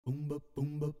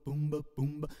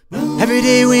Every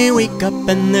day we wake up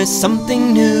and there's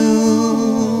something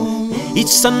new. Each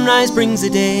sunrise brings a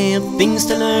day of things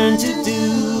to learn to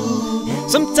do.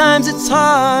 Sometimes it's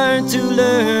hard to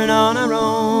learn on our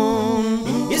own.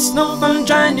 It's no fun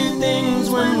trying to do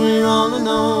things when we're all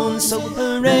alone. So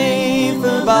hooray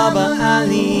for Baba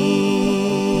Ali.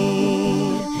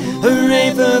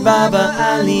 Hooray for Baba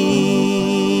Ali.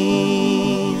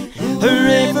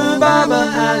 Hooray for Baba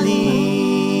Ali.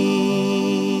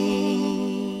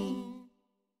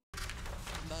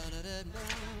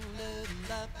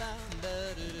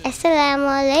 Assalamu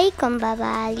alaikum,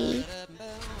 Baba Ali.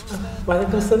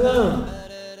 Walaikum salam.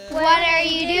 What are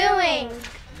you doing?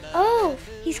 Oh,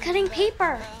 he's cutting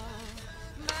paper.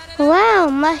 Wow,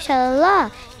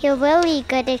 mashallah, you're really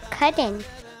good at cutting.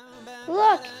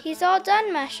 Look, he's all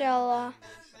done, mashallah.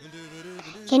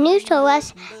 Can you show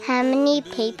us how many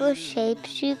paper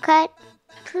shapes you cut?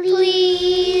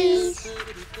 Please.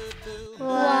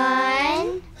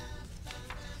 1,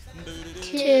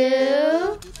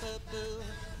 2,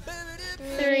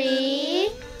 3,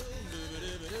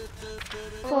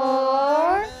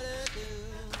 4,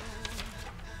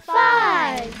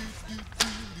 5.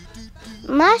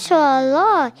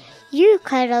 Mashallah, you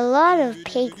cut a lot of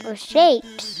paper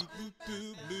shapes.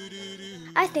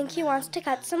 I think he wants to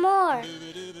cut some more.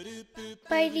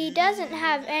 But he doesn't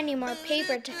have any more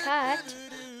paper to cut.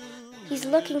 He's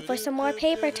looking for some more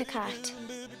paper to cut.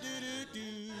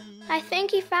 I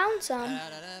think he found some.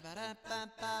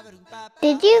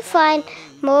 Did you find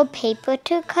more paper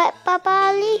to cut,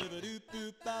 Baba Ali?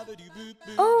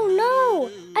 Oh no!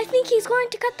 I think he's going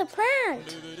to cut the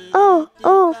plant. Oh,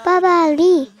 Baba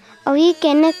Ali, are we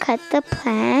gonna cut the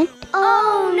plant?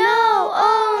 Oh no!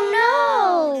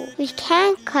 We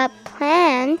can't cut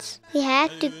plants. We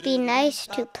have to be nice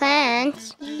to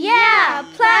plants. Yeah,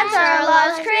 plants are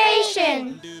Allah's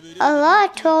creation. Allah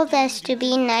told us to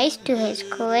be nice to His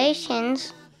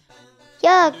creations.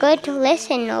 You're a good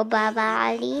listener, Baba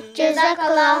Ali.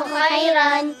 Jazakallahu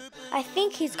khairan. I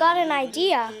think he's got an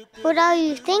idea. What are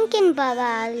you thinking,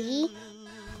 Baba Ali?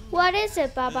 What is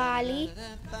it, Baba Ali?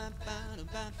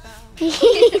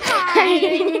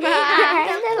 Hiding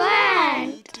behind the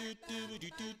plant.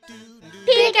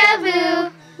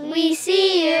 Peekaboo, we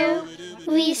see you.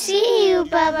 We see you,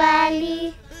 Baba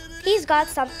Ali. He's got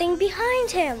something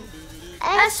behind him.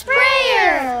 A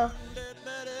sprayer.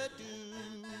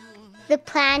 The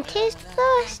plant is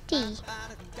thirsty.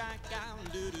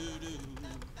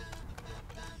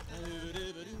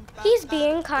 He's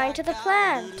being kind to the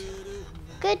plant.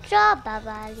 Good job,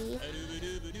 Baba Ali.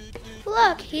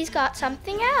 Look, he's got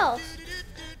something else.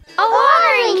 A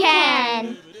watering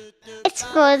can. It's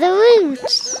for the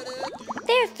roots.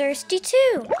 They're thirsty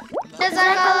too.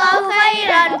 Jazakallahu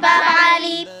khairan, Baba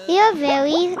Ali. You're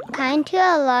very kind to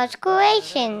Allah's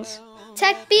creations.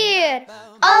 Takbir.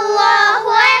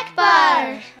 Allahu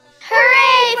Akbar.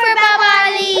 Hooray for Baba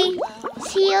Ali.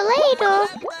 See you later.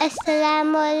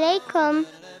 Assalamu alaikum.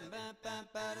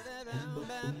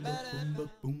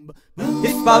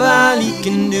 If Baba Ali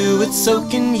can do it, so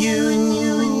can you.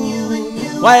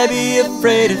 Why be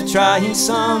afraid of trying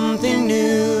something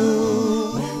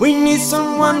new? We need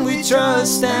someone we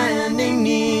trust standing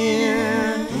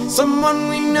near, someone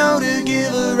we know to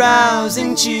give a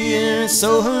rousing cheer.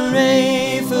 So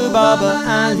hooray for Baba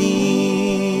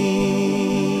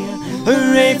Ali.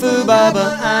 Hooray for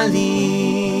Baba Ali.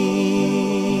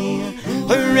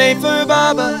 Hooray for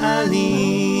Baba Ali.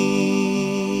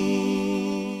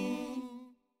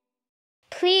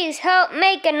 Please help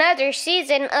make another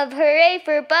season of Hooray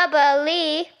for Baba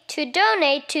Ali. To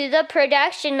donate to the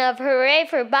production of Hooray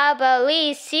for Baba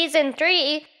Ali Season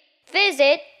 3,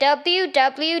 visit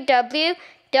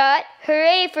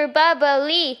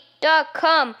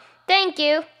www.hoorayforbabaali.com. Thank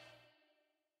you.